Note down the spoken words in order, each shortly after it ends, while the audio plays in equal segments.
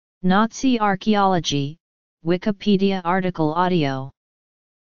Nazi archaeology, Wikipedia article audio.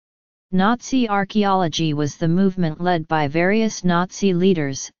 Nazi archaeology was the movement led by various Nazi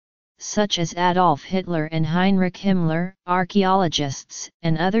leaders, such as Adolf Hitler and Heinrich Himmler, archaeologists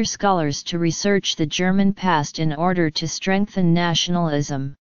and other scholars to research the German past in order to strengthen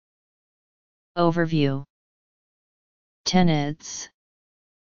nationalism. Overview. Tenets.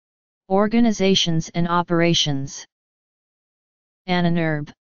 Organizations and operations.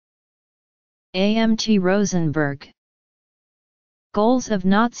 Ahnenerbe. A.M.T. Rosenberg. Goals of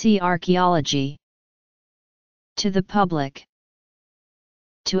Nazi archaeology. To the public.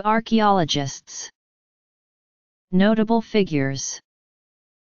 To archaeologists. Notable figures.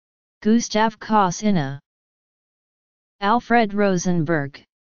 Gustav Kossina. Alfred Rosenberg.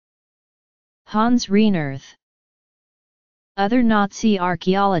 Hans Rienerth. Other Nazi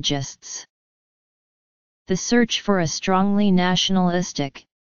archaeologists. The search for a strongly nationalistic,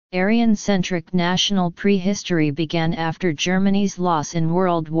 Aryan-centric national prehistory began after Germany's loss in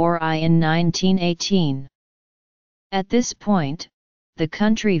World War I in 1918. At this point, the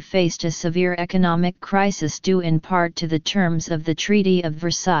country faced a severe economic crisis due in part to the terms of the Treaty of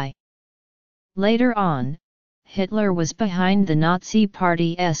Versailles. Later on, Hitler was behind the Nazi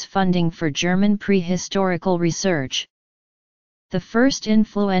Party's funding for German prehistorical research. The first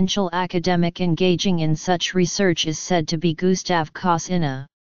influential academic engaging in such research is said to be Gustav Kossina.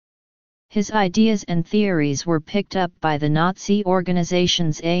 His ideas and theories were picked up by the Nazi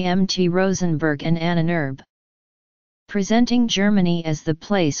organizations A.M.T. Rosenberg and Ahnenerbe. Presenting Germany as the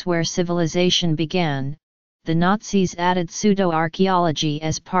place where civilization began, the Nazis added pseudo-archaeology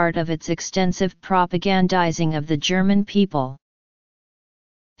as part of its extensive propagandizing of the German people.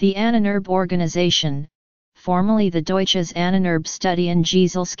 The Ahnenerbe organization, formerly the Deutsches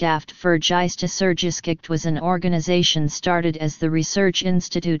Ahnenerbe-Studien-Gesellschaft für Geistesgeschichte, was an organization started as the Research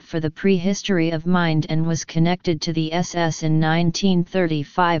Institute for the Prehistory of Mind and was connected to the SS in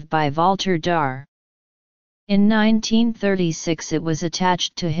 1935 by Walter Dahr. In 1936 it was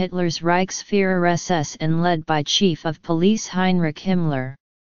attached to Hitler's Reichsführer SS and led by Chief of Police Heinrich Himmler.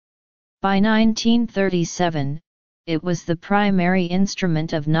 By 1937, it was the primary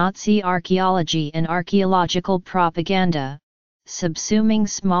instrument of Nazi archaeology and archaeological propaganda, subsuming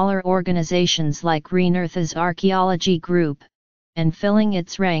smaller organizations like Rienerth's archaeology group, and filling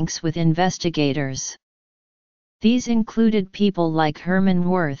its ranks with investigators. These included people like Hermann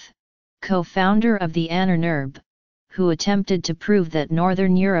Wirth, co-founder of the Ahnenerbe, who attempted to prove that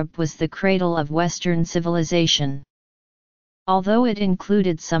Northern Europe was the cradle of Western civilization. Although it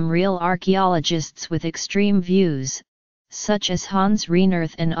included some real archaeologists with extreme views, such as Hans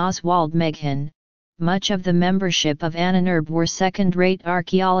Rienerth and Oswald Meghan, much of the membership of Ahnenerbe were second-rate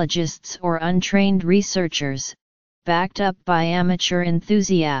archaeologists or untrained researchers, backed up by amateur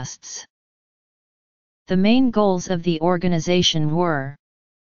enthusiasts. The main goals of the organization were: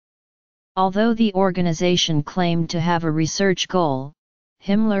 although the organization claimed to have a research goal,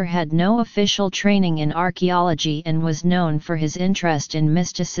 Himmler had no official training in archaeology and was known for his interest in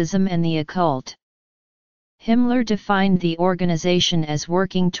mysticism and the occult. Himmler defined the organization as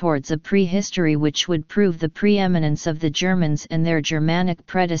working towards a prehistory which would prove the preeminence of the Germans and their Germanic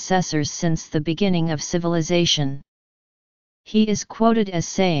predecessors since the beginning of civilization. He is quoted as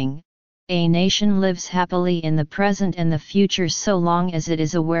saying, "A nation lives happily in the present and the future so long as it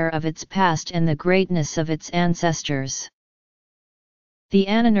is aware of its past and the greatness of its ancestors." The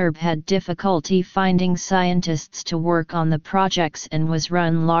Ahnenerbe had difficulty finding scientists to work on the projects and was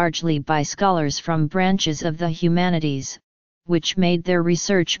run largely by scholars from branches of the humanities, which made their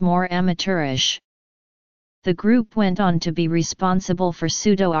research more amateurish. The group went on to be responsible for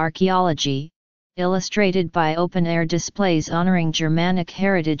pseudo-archaeology, illustrated by open-air displays honoring Germanic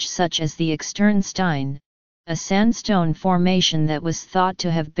heritage such as the Externstein, a sandstone formation that was thought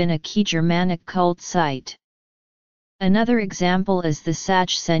to have been a key Germanic cult site. Another example is the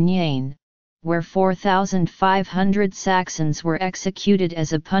Sachsenjähn, where 4,500 Saxons were executed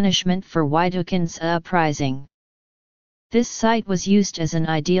as a punishment for Weidukind's uprising. This site was used as an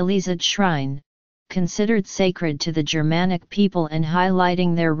idealized shrine, considered sacred to the Germanic people and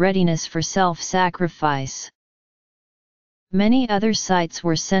highlighting their readiness for self-sacrifice. Many other sites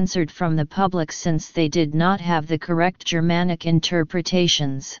were censored from the public since they did not have the correct Germanic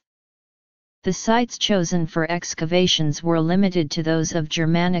interpretations. The sites chosen for excavations were limited to those of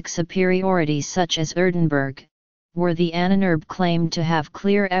Germanic superiority such as Erdenberg, where the Ahnenerbe claimed to have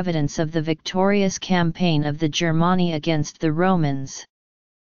clear evidence of the victorious campaign of the Germani against the Romans.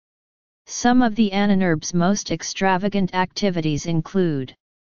 Some of the Ahnenerbe's most extravagant activities include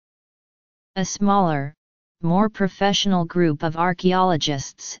a smaller, more professional group of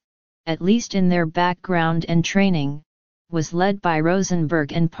archaeologists, at least in their background and training, was led by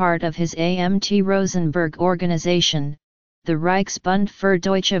Rosenberg and part of his Amt Rosenberg organization, the Reichsbund für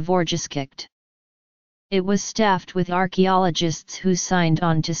Deutsche Vorgeschichte. It was staffed with archaeologists who signed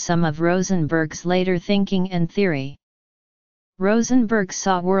on to some of Rosenberg's later thinking and theory. Rosenberg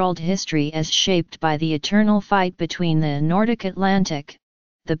saw world history as shaped by the eternal fight between the Nordic Atlantic,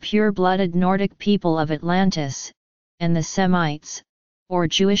 the pure-blooded Nordic people of Atlantis, and the Semites, or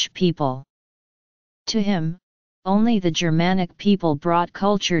Jewish people. To him, only the Germanic people brought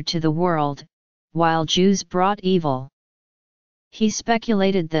culture to the world, while Jews brought evil. He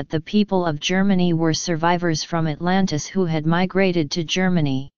speculated that the people of Germany were survivors from Atlantis who had migrated to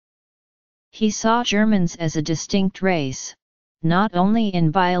Germany. He saw Germans as a distinct race, not only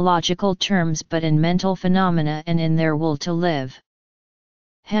in biological terms but in mental phenomena and in their will to live.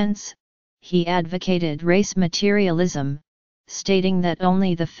 Hence, he advocated race materialism, stating that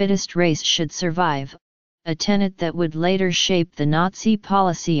only the fittest race should survive, a tenet that would later shape the Nazi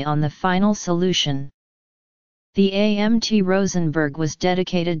policy on the final solution. The Amt Rosenberg was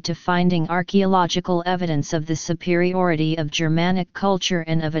dedicated to finding archaeological evidence of the superiority of Germanic culture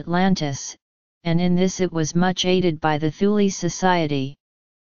and of Atlantis, and in this it was much aided by the Thule Society.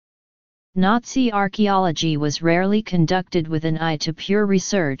 Nazi archaeology was rarely conducted with an eye to pure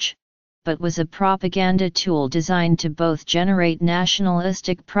research, but was a propaganda tool designed to both generate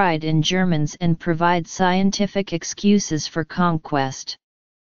nationalistic pride in Germans and provide scientific excuses for conquest.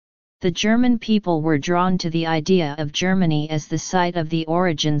 The German people were drawn to the idea of Germany as the site of the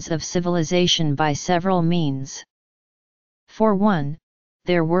origins of civilization by several means. For one,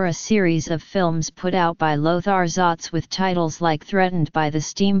 there were a series of films put out by Lothar Zotz with titles like Threatened by the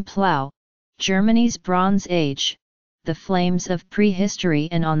Steam Plow, Germany's Bronze Age, The Flames of Prehistory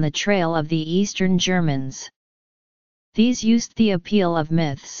and On the Trail of the Eastern Germans. These used the appeal of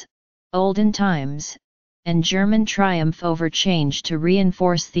myths, olden times, and German triumph over change to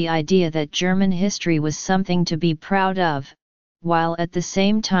reinforce the idea that German history was something to be proud of, while at the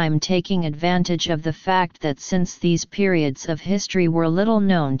same time taking advantage of the fact that since these periods of history were little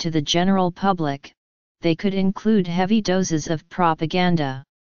known to the general public, they could include heavy doses of propaganda.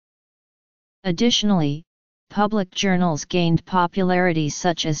 Additionally, public journals gained popularity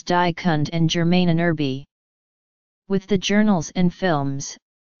such as Die Kunde and Germanenerbe. With the journals and films,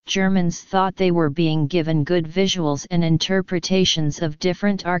 Germans thought they were being given good visuals and interpretations of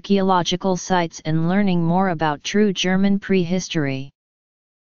different archaeological sites and learning more about true German prehistory.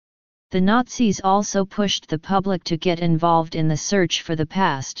 The Nazis also pushed the public to get involved in the search for the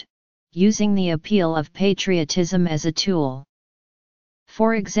past, using the appeal of patriotism as a tool.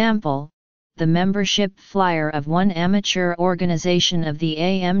 For example, the membership flyer of one amateur organization of the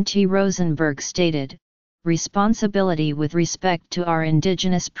Amt Rosenberg stated, "Responsibility with respect to our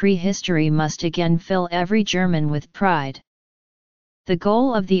indigenous prehistory must again fill every German with pride." The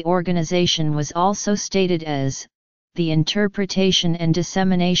goal of the organization was also stated as, "the interpretation and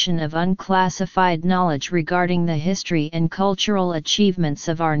dissemination of unclassified knowledge regarding the history and cultural achievements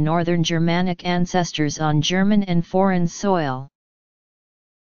of our northern Germanic ancestors on German and foreign soil."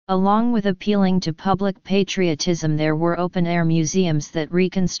 Along with appealing to public patriotism, there were open-air museums that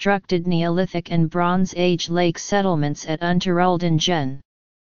reconstructed Neolithic and Bronze Age lake settlements at Unterwald and Gen.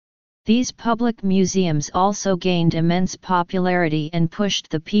 These public museums also gained immense popularity and pushed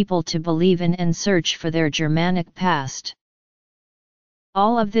the people to believe in and search for their Germanic past.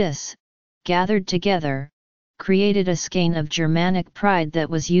 All of this, gathered together, created a skein of Germanic pride that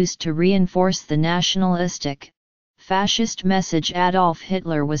was used to reinforce the nationalistic, fascist message Adolf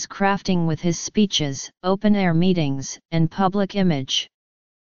Hitler was crafting with his speeches, open-air meetings, and public image.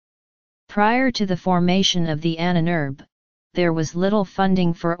 Prior to the formation of the Ahnenerbe, there was little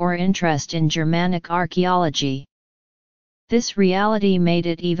funding for or interest in Germanic archaeology. This reality made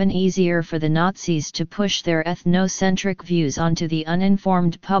it even easier for the Nazis to push their ethnocentric views onto the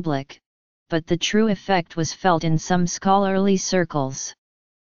uninformed public, but the true effect was felt in some scholarly circles.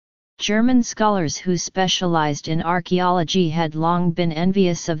 German scholars who specialized in archaeology had long been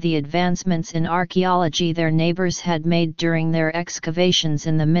envious of the advancements in archaeology their neighbors had made during their excavations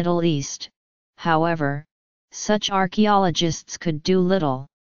in the Middle East. However, such archaeologists could do little.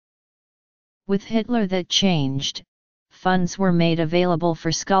 With Hitler that changed. Funds were made available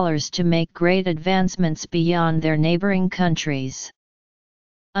for scholars to make great advancements beyond their neighboring countries.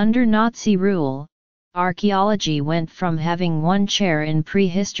 Under Nazi rule, archaeology went from having one chair in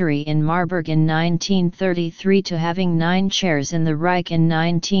prehistory in Marburg in 1933 to having 9 chairs in the Reich in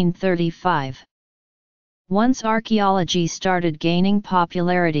 1935. Once archaeology started gaining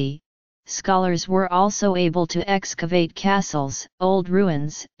popularity, scholars were also able to excavate castles, old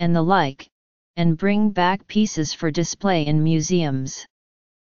ruins, and the like, and bring back pieces for display in museums.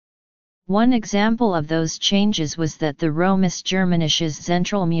 One example of those changes was that the Römisch-Germanisches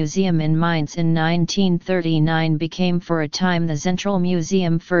Zentralmuseum in Mainz in 1939 became for a time the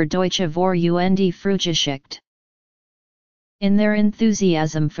Zentralmuseum für Deutsche Vor- und Frühgeschichte. In their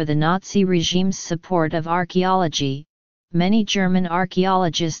enthusiasm for the Nazi regime's support of archaeology, many German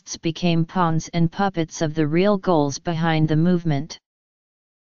archaeologists became pawns and puppets of the real goals behind the movement.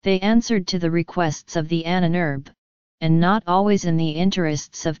 They answered to the requests of the Ahnenerbe, and not always in the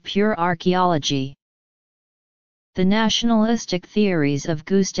interests of pure archaeology. The nationalistic theories of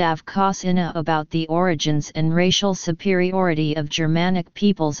Gustav Kossina about the origins and racial superiority of Germanic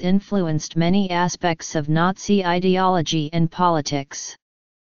peoples influenced many aspects of Nazi ideology and politics.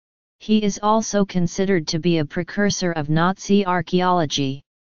 He is also considered to be a precursor of Nazi archaeology.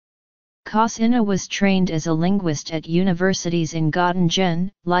 Kossina was trained as a linguist at universities in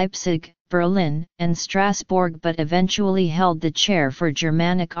Göttingen, Leipzig, Berlin, and Strasbourg, but eventually held the chair for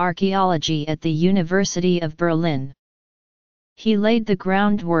Germanic archaeology at the University of Berlin. He laid the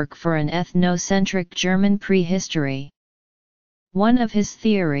groundwork for an ethnocentric German prehistory. One of his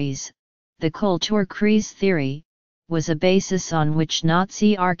theories, the Kulturkreis theory, was a basis on which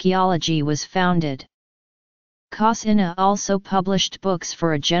Nazi archaeology was founded. Kossina also published books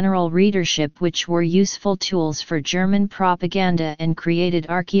for a general readership which were useful tools for German propaganda and created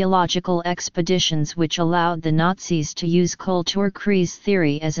archaeological expeditions which allowed the Nazis to use Kulturkreis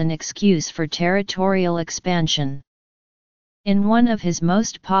theory as an excuse for territorial expansion. In one of his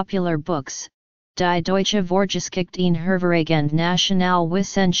most popular books, Die Deutsche Vorgeschichte in Hervorragend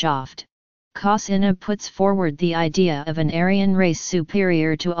Nationalwissenschaft, Kossina puts forward the idea of an Aryan race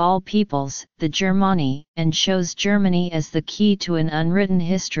superior to all peoples, the Germani, and shows Germany as the key to an unwritten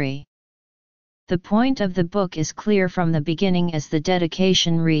history. The point of the book is clear from the beginning, as the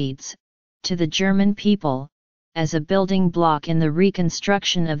dedication reads, "To the German people, as a building block in the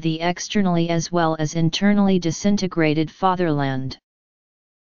reconstruction of the externally as well as internally disintegrated fatherland."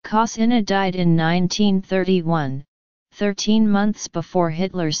 Kossina died in 1931. 13 months before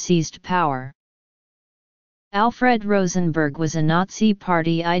Hitler seized power. Alfred Rosenberg was a Nazi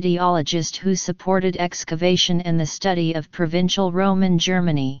Party ideologist who supported excavation and the study of provincial Roman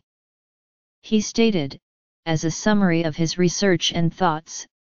Germany. He stated, as a summary of his research and thoughts,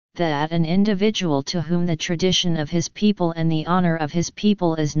 that an individual to whom the tradition of his people and the honor of his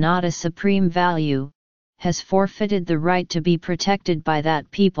people is not a supreme value, has forfeited the right to be protected by that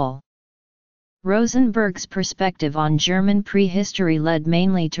people. Rosenberg's perspective on German prehistory led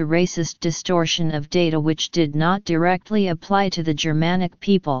mainly to racist distortion of data which did not directly apply to the Germanic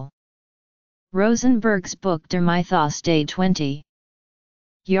people. Rosenberg's book Der Mythos des 20.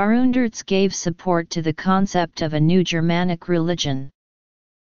 Jahrhunderts gave support to the concept of a new Germanic religion.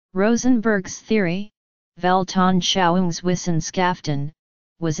 Rosenberg's theory, Weltanschauungswissenschaften,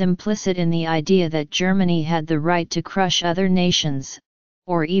 was implicit in the idea that Germany had the right to crush other nations,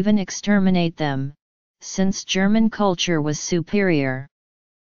 or even exterminate them, since German culture was superior.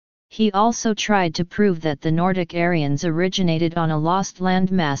 He also tried to prove that the Nordic Aryans originated on a lost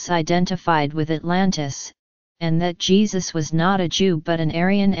landmass identified with Atlantis, and that Jesus was not a Jew but an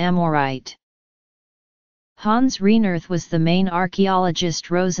Aryan Amorite. Hans Rienerth was the main archaeologist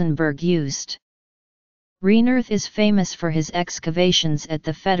Rosenberg used. Rienerth is famous for his excavations at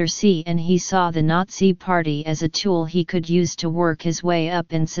the Federsee, and he saw the Nazi Party as a tool he could use to work his way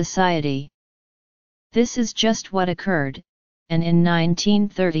up in society. This is just what occurred, and in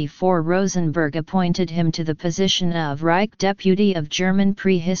 1934 Rosenberg appointed him to the position of Reich Deputy of German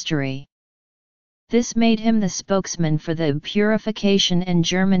Prehistory. This made him the spokesman for the purification and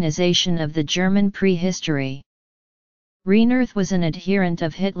Germanization of the German prehistory. Rienerth was an adherent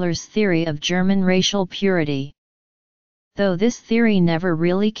of Hitler's theory of German racial purity. Though this theory never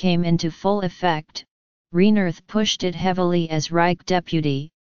really came into full effect, Rienerth pushed it heavily as Reich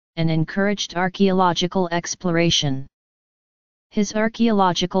Deputy, and encouraged archaeological exploration. His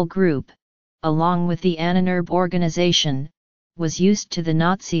archaeological group, along with the Ahnenerbe organization, was used to the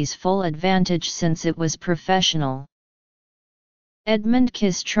Nazis' full advantage since it was professional. Edmund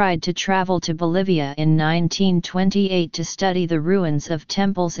Kiss tried to travel to Bolivia in 1928 to study the ruins of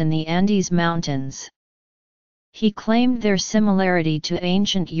temples in the Andes Mountains. He claimed their similarity to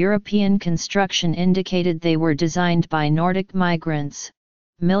ancient European construction indicated they were designed by Nordic migrants.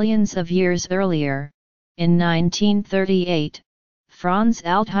 Millions of years earlier, in 1938, Franz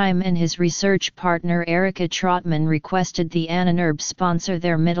Altheim and his research partner Erika Trautmann requested the Ahnenerbe sponsor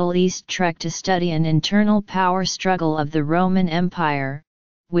their Middle East trek to study an internal power struggle of the Roman Empire,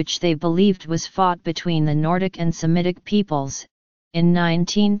 which they believed was fought between the Nordic and Semitic peoples. In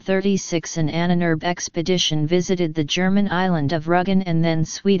 1936 an Ahnenerbe expedition visited the German island of Rügen and then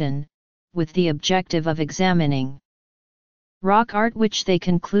Sweden, with the objective of examining rock art which they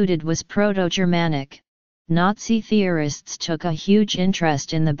concluded was Proto-Germanic. Nazi theorists took a huge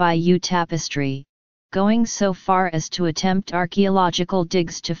interest in the Bayeux tapestry, going so far as to attempt archaeological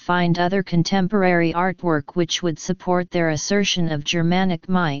digs to find other contemporary artwork which would support their assertion of Germanic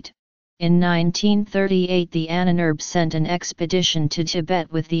might. In 1938 the Ahnenerbe sent an expedition to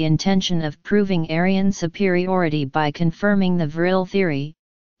Tibet with the intention of proving Aryan superiority by confirming the Vril theory,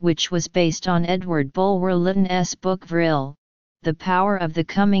 which was based on Edward Bulwer-Lytton's book Vril, The Power of the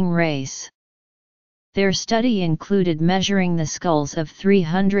Coming Race. Their study included measuring the skulls of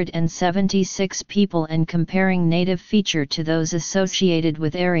 376 people and comparing native feature to those associated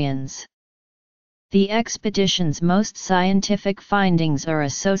with Aryans. The expedition's most scientific findings are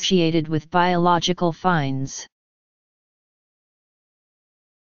associated with biological finds.